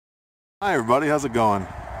Hi everybody, how's it going?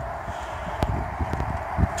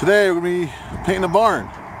 Today we're going to be painting a barn.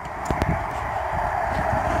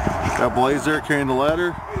 Got Blaze there carrying the ladder.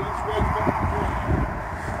 You're going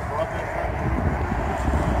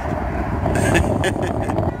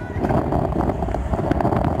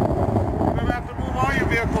to have to move all your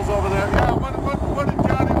vehicles over there. Yeah, what did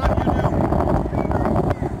Johnny let you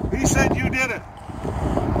do? He said you did it.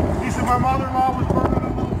 He said my mother-in-law was burning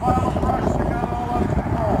a little pile of brush. She got it all under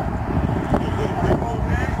control.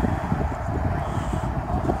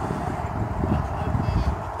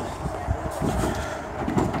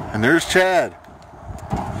 And there's Chad.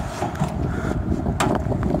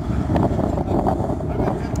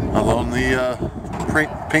 Along the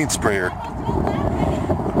paint sprayer.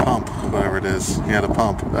 Pump, whatever it is. He had a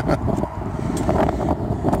pump. Blaze, you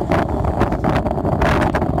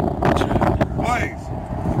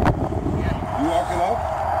walk it up?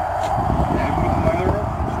 Yeah, you put the ladder up?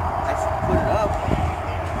 I put it up.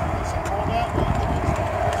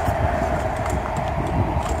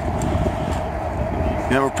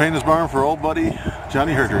 Yeah, we're painting this barn for old buddy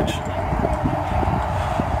Johnny Herdridge.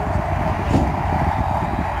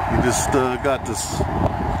 He just got this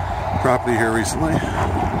property here recently.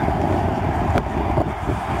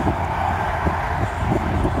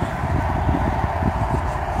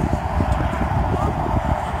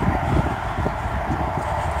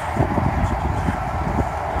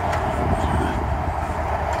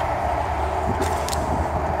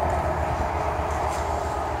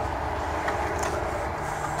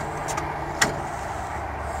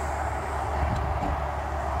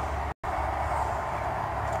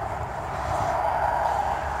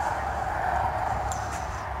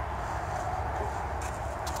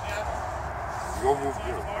 Go move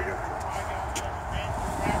here. I got you.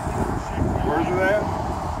 Where's it at?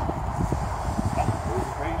 Where's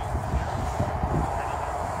the paint?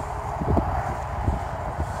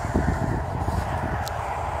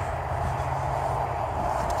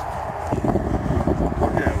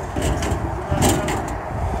 Look at it.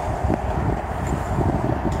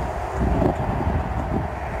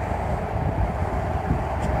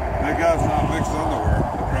 That guy's not mixed underwear.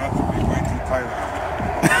 The drops would be way too tight on him.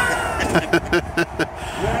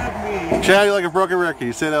 Chad, you like a broken record.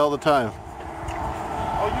 You say that all the time.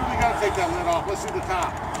 Oh, you really gotta take that lid off. Let's see the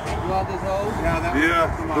top. You want this hose? Yeah, that Did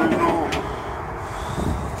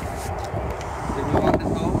you want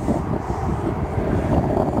this hose?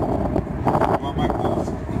 You want my hose?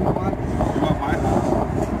 You want? You want my hose?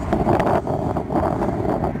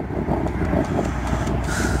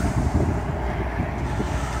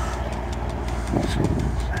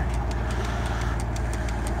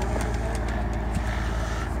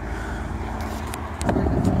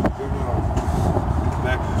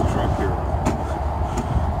 Back to the truck here.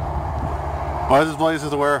 Why does Blaze have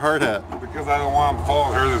to wear a hard hat? Because I don't want him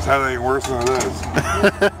falling here. His head ain't worse than it is.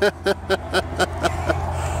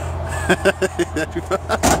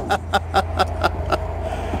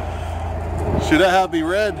 Should that have be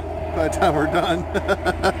red by the time we're done?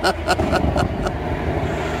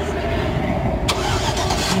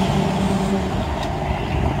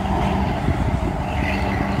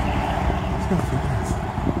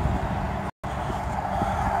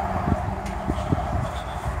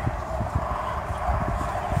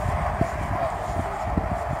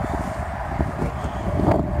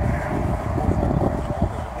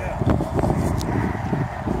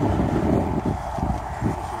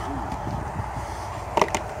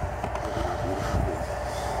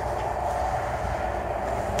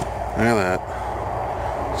 Look at that.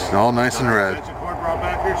 It's all nice and red. Extension cord brought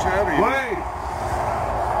back here, Chad? Wait!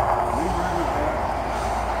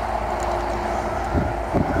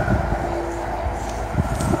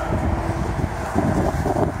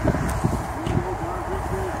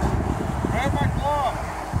 Grab my glove!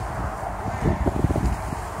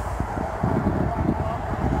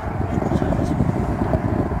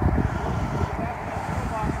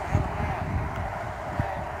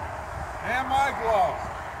 And my glove!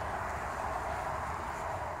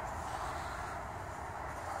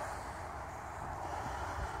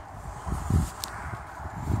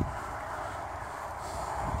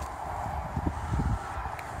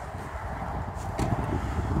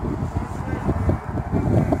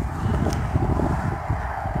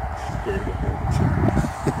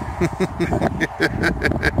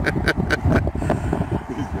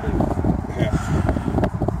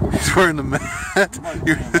 He's wearing the mat.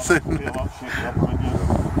 You're sitting. We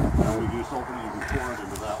just open it, you can pour it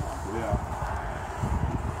into that one. Yeah.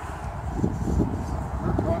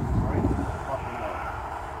 Her truck is right in the fucking way.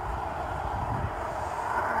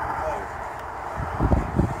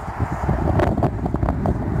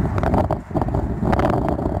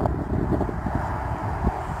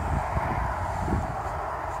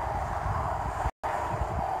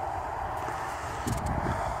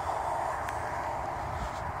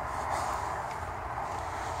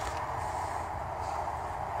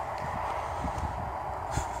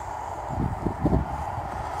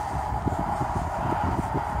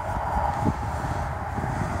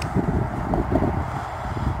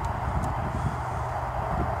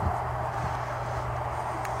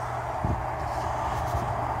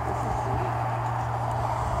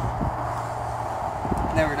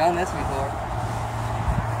 Never done this before.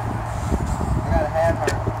 I got a half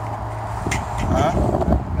heart. Huh?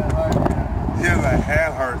 Got a heart, yeah. He has a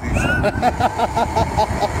hat heart, he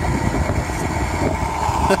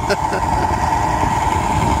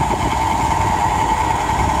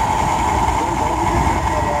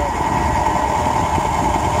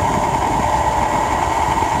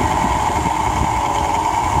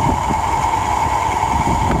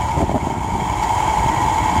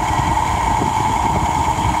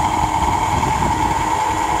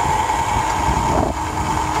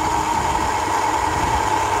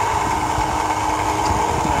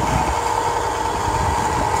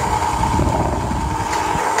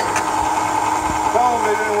Tell them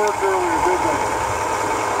they didn't work earlier, did they?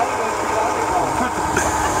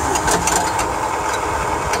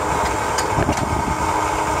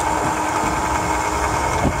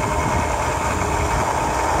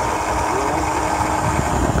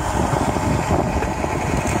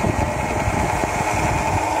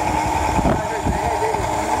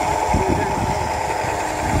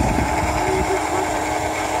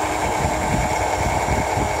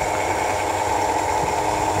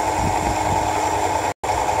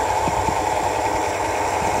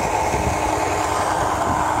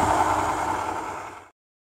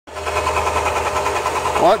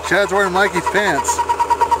 What? Chad's wearing Mikey's pants.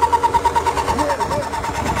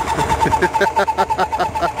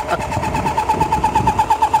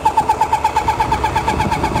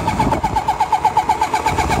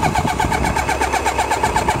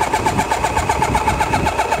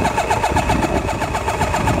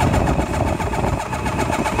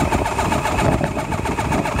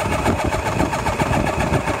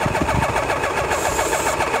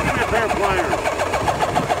 Give me a pair of pliers.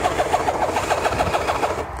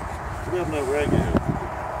 We have no rag in here.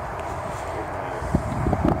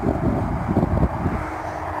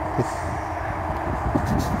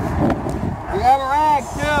 Grab a rag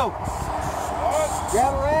too.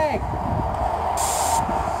 Grab a rag.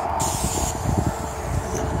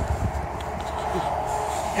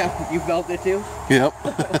 You felt it too? Yep.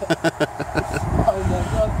 Oh my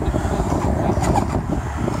God.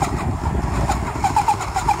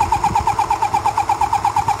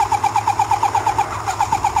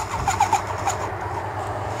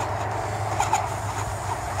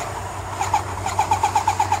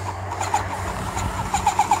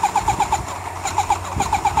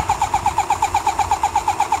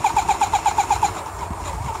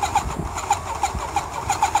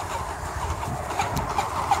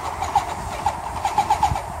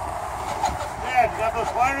 Dad, you got those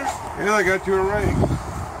pliers? Yeah, I got you a ring.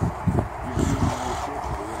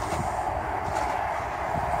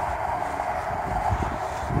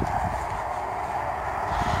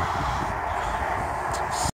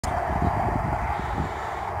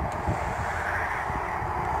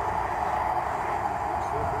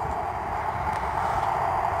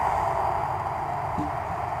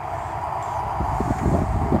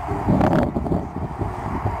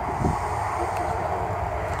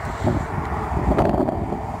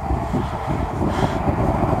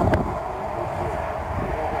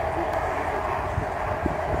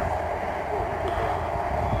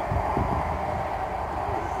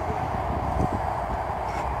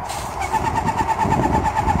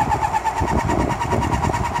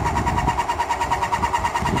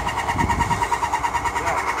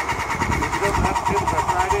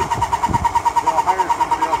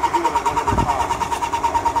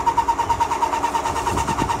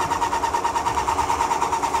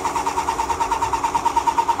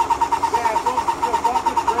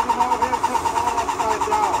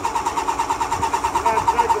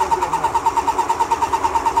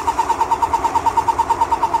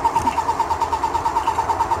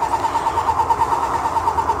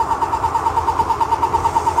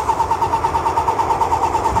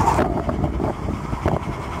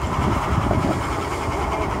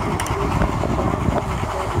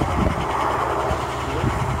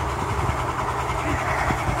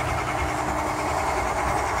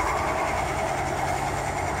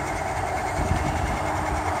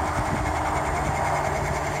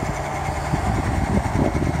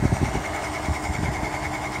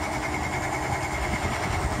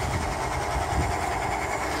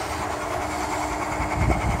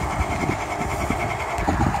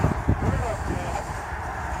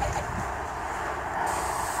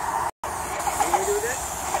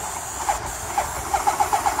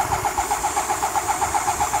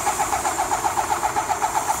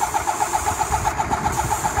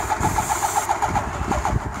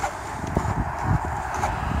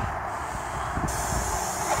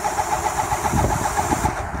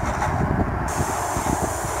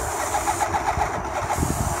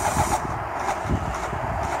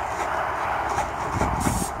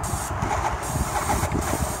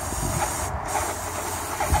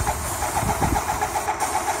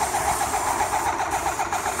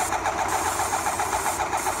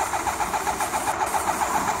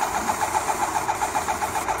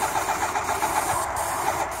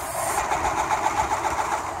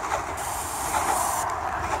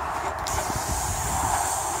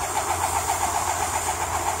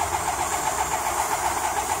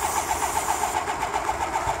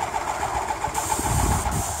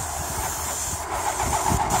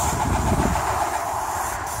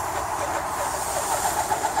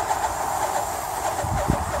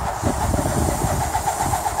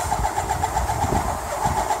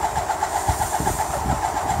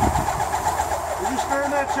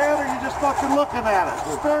 looking at it.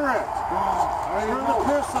 Stir it. Stir the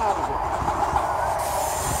piss out of it.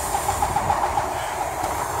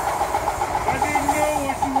 I didn't know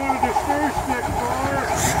what you wanted a stir stick for.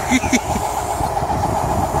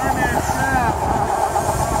 I mean, crap.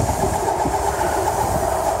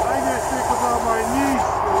 I just think about my niece.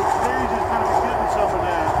 Paige is going to be getting some of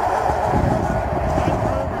that. I'm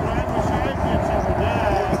hungry. I wish I'd get some of that.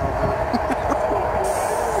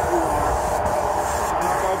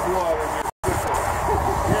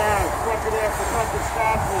 Yeah, fucking have to fucking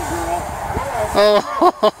stop me, girl.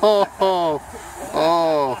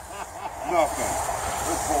 Oh. Nothing.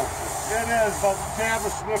 It's bullshit. It is, but Tab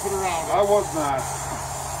is sniffing around. I was not.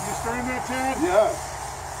 You stirring that, Tab? Yes.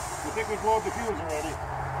 I think we blowed the fuse already.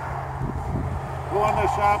 Go in the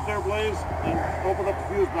shop there, Blaze, and open up the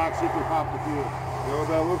fuse box, see if we pop the fuse. You know what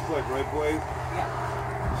that looks like, right, Blaze?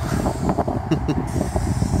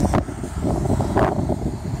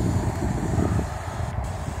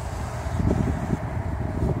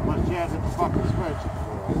 Unless Chad's hit the fucking switch.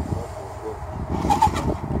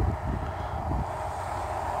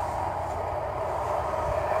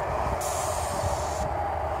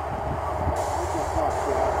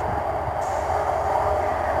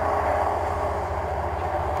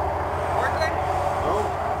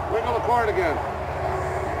 Wiggle the cord again.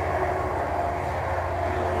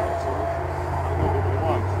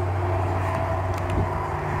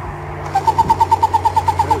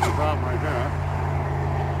 There's the problem right there.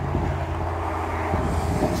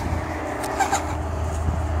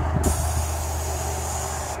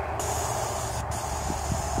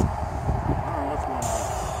 Oh, what's going on?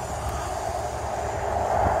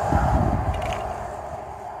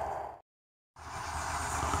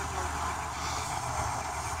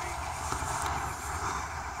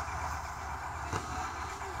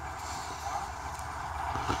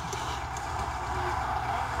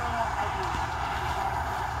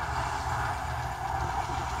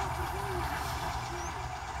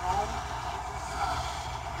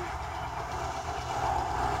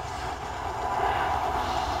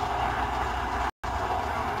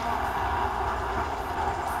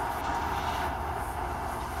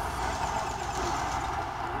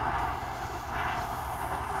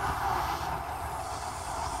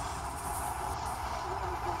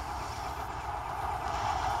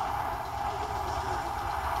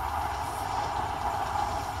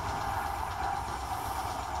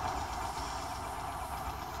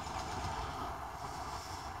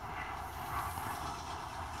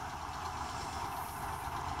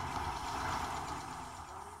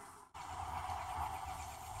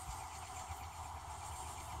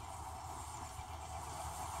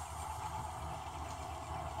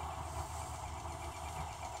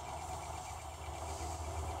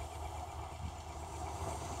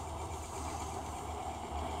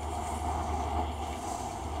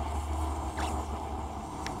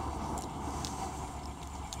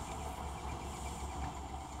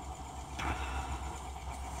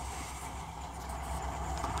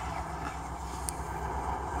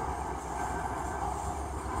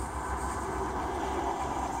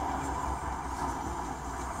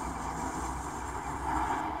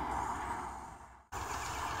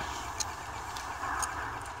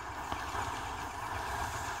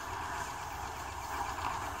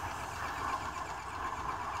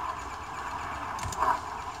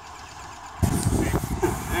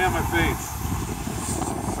 And my face.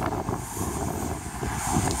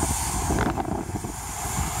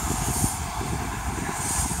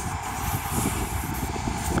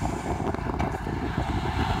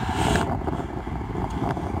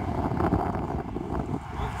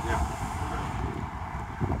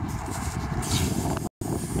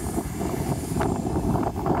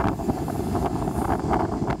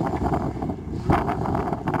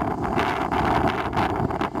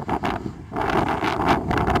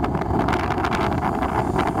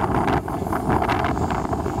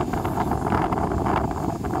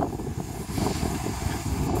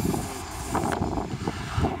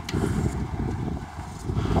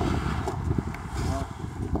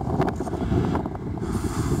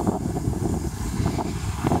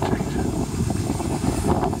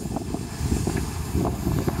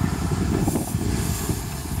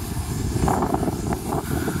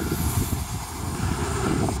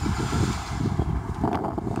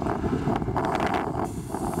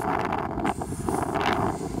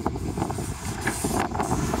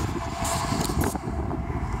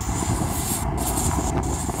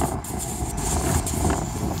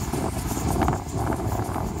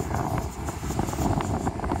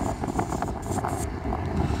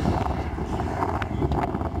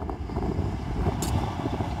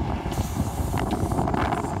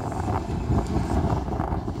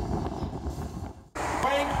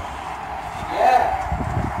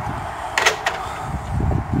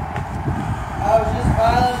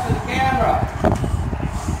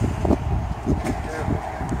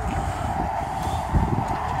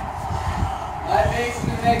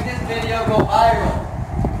 go viral.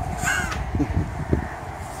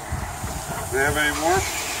 Do they have any more?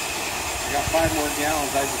 I got 5 more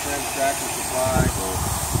gallons. I just ran Tractor Supply.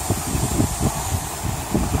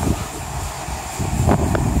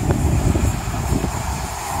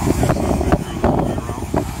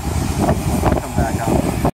 Come back out.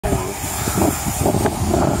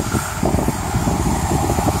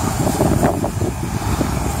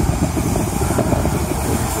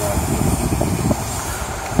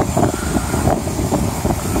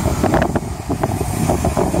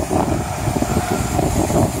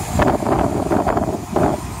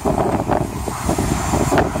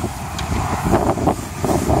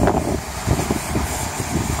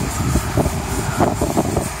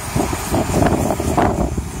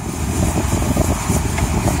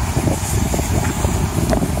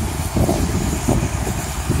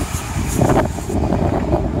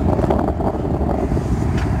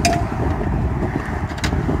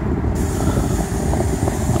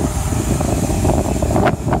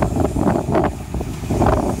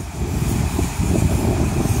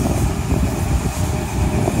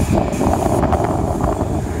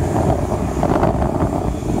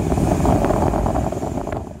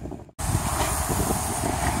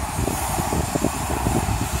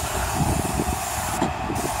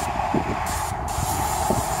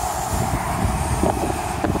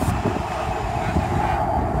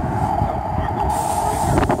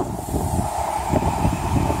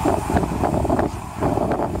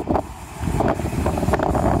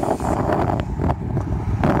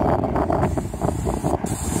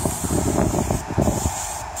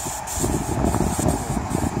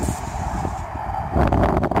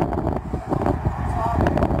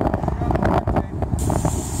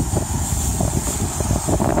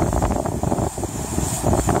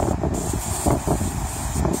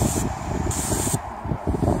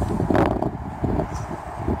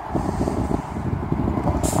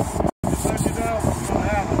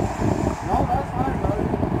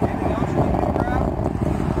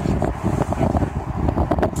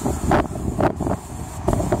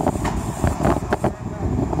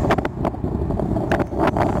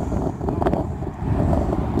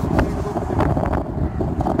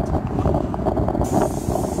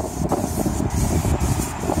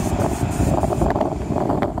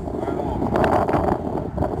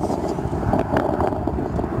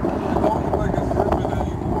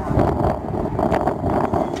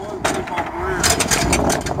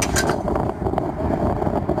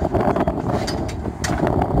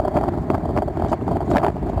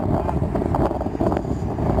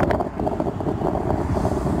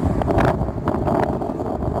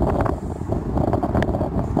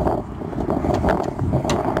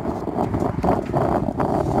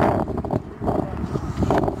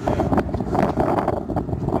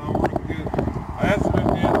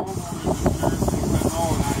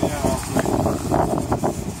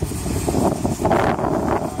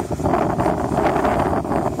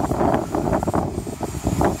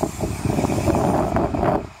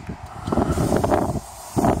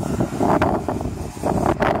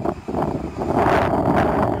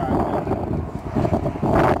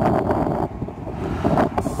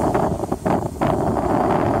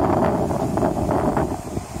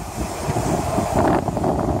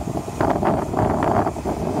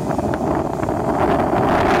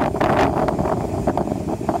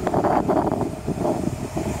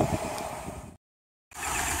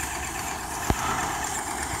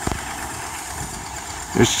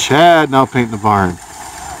 There's Chad now painting the barn.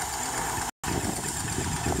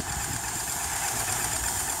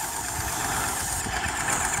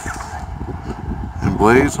 And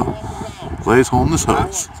Blaze holding his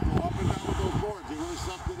hose.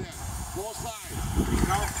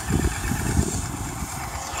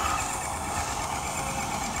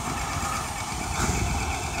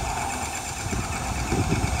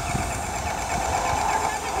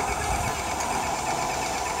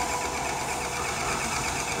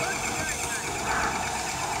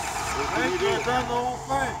 Done the whole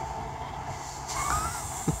thing.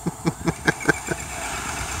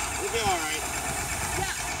 We'll be alright.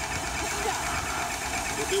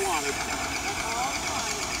 What they wanted.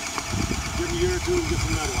 Give them a year or two and get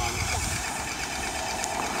some metal on it.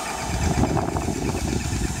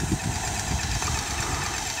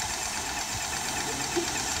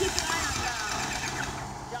 Keep an eye on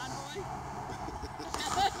John Boy.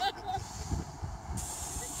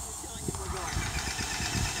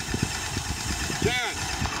 Chad,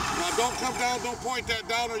 now don't come down, don't point that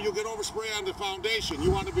down or you'll get overspray on the foundation. You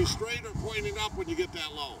want to be straight or pointing up when you get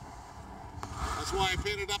that low. That's why I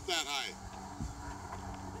painted up that high.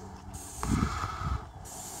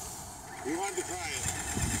 We wanted to try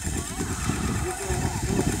it.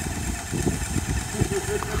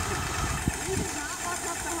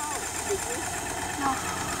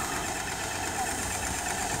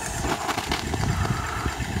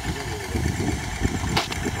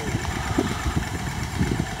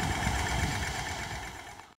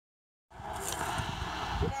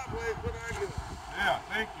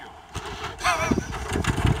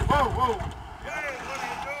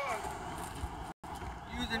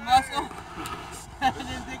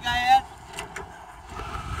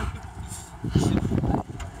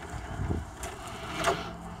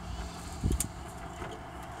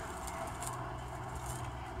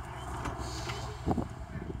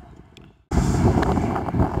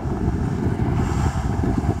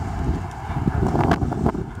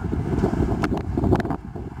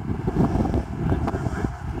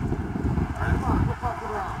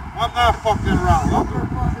 not fucking around.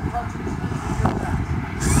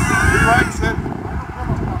 He likes it.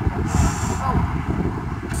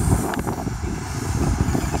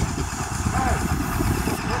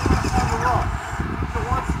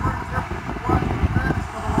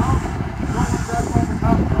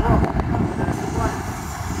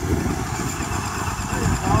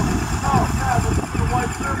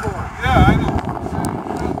 Yeah, I know.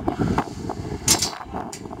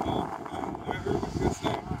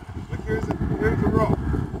 Here's the rope.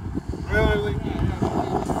 Really?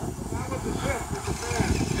 Not with the tip, with the fan.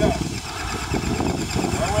 Yeah.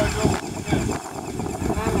 I want to go with the tip.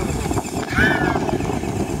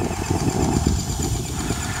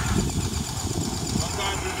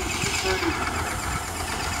 Sometimes it's just too crazy.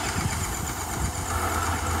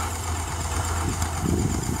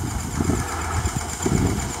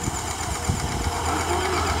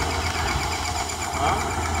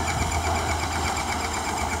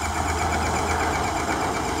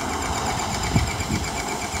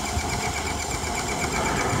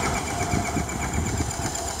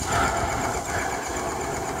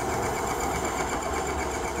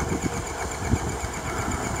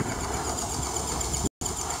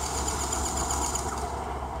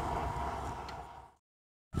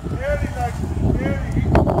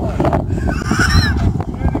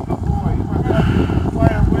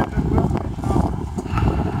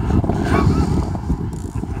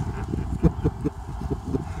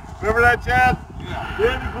 Remember that, Chad? Yeah.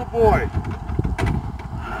 Danny, good boy.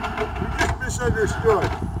 You just misunderstood.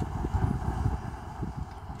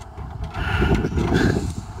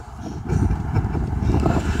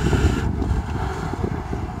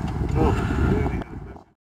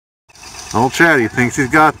 Old Chatty thinks he's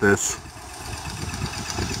got this.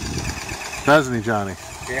 Doesn't he, Johnny?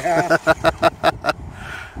 Yeah.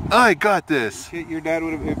 I got this. Shit, your dad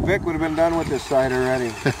would have, Vic would have been done with this side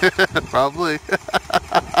already. Probably.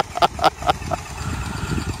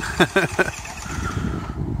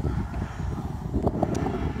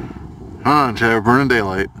 Come on, Chad, we're burning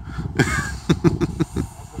daylight.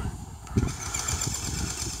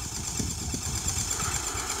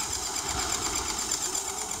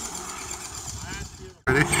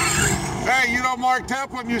 Ready? Hey, you know Mark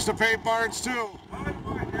Templin used to paint barns too. When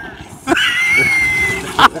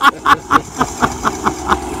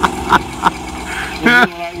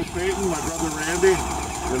I was painting, my brother Randy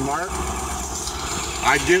and Mark,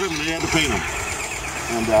 I did them and they had to paint them.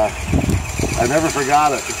 And I never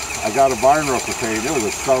forgot it. I got a barn roof to paint. It was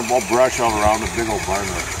a son of a brush all around the big old barn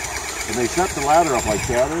roof. And they set the ladder up like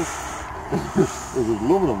that is. It was an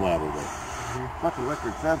aluminum ladder there. Fucking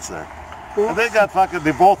electric fence there. And they got fucking,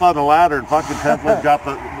 they both on the ladder, and fucking Templin got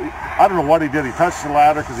the, I don't know what he did. He touched the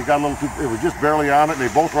ladder because he got a little too, it was just barely on it, and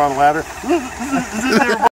they both were on the ladder. They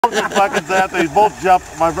were both fucking that. They both jumped.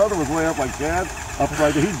 My brother was way up like Chad. Up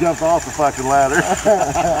like he jumped off the fucking ladder.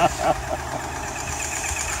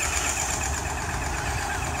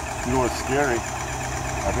 You know what's scary?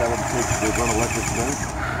 I've had them take, they run electric fence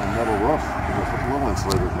on metal roofs. There's little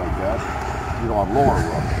insulators like that. You know, on lower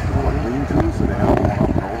roofs. You know, like lean-tos, and they have them up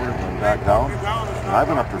and over and back down. And I've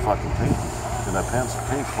been up there fucking painting. And that paint's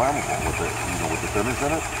flammable with it, you know, with the thinners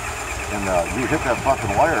in it. And you hit that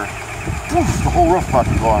fucking wire, woof, the whole roof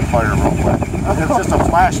fucking go on fire real quick. It's just a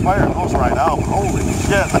flash fire, it goes right out, but holy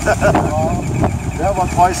shit. That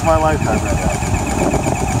about twice in my lifetime right now.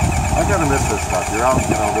 I gotta miss this stuff. You're out,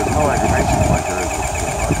 you know, there's no aggravation like there is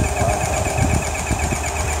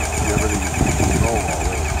with everything you control already.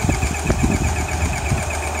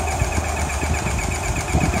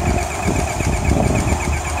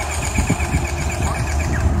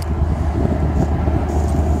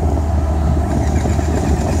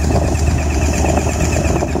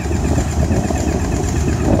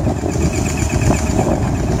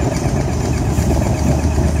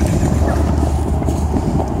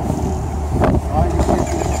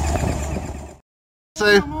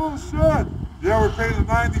 Oh shit! Yeah, we're painting a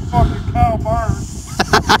 90 fucking cow barn.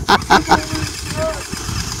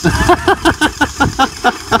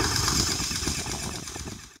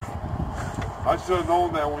 I should have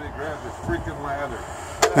known that when he grabbed his freaking ladder.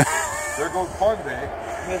 There goes fun day.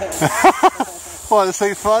 What, this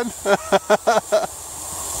ain't fun?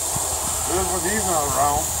 There's when he's not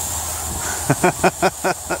around.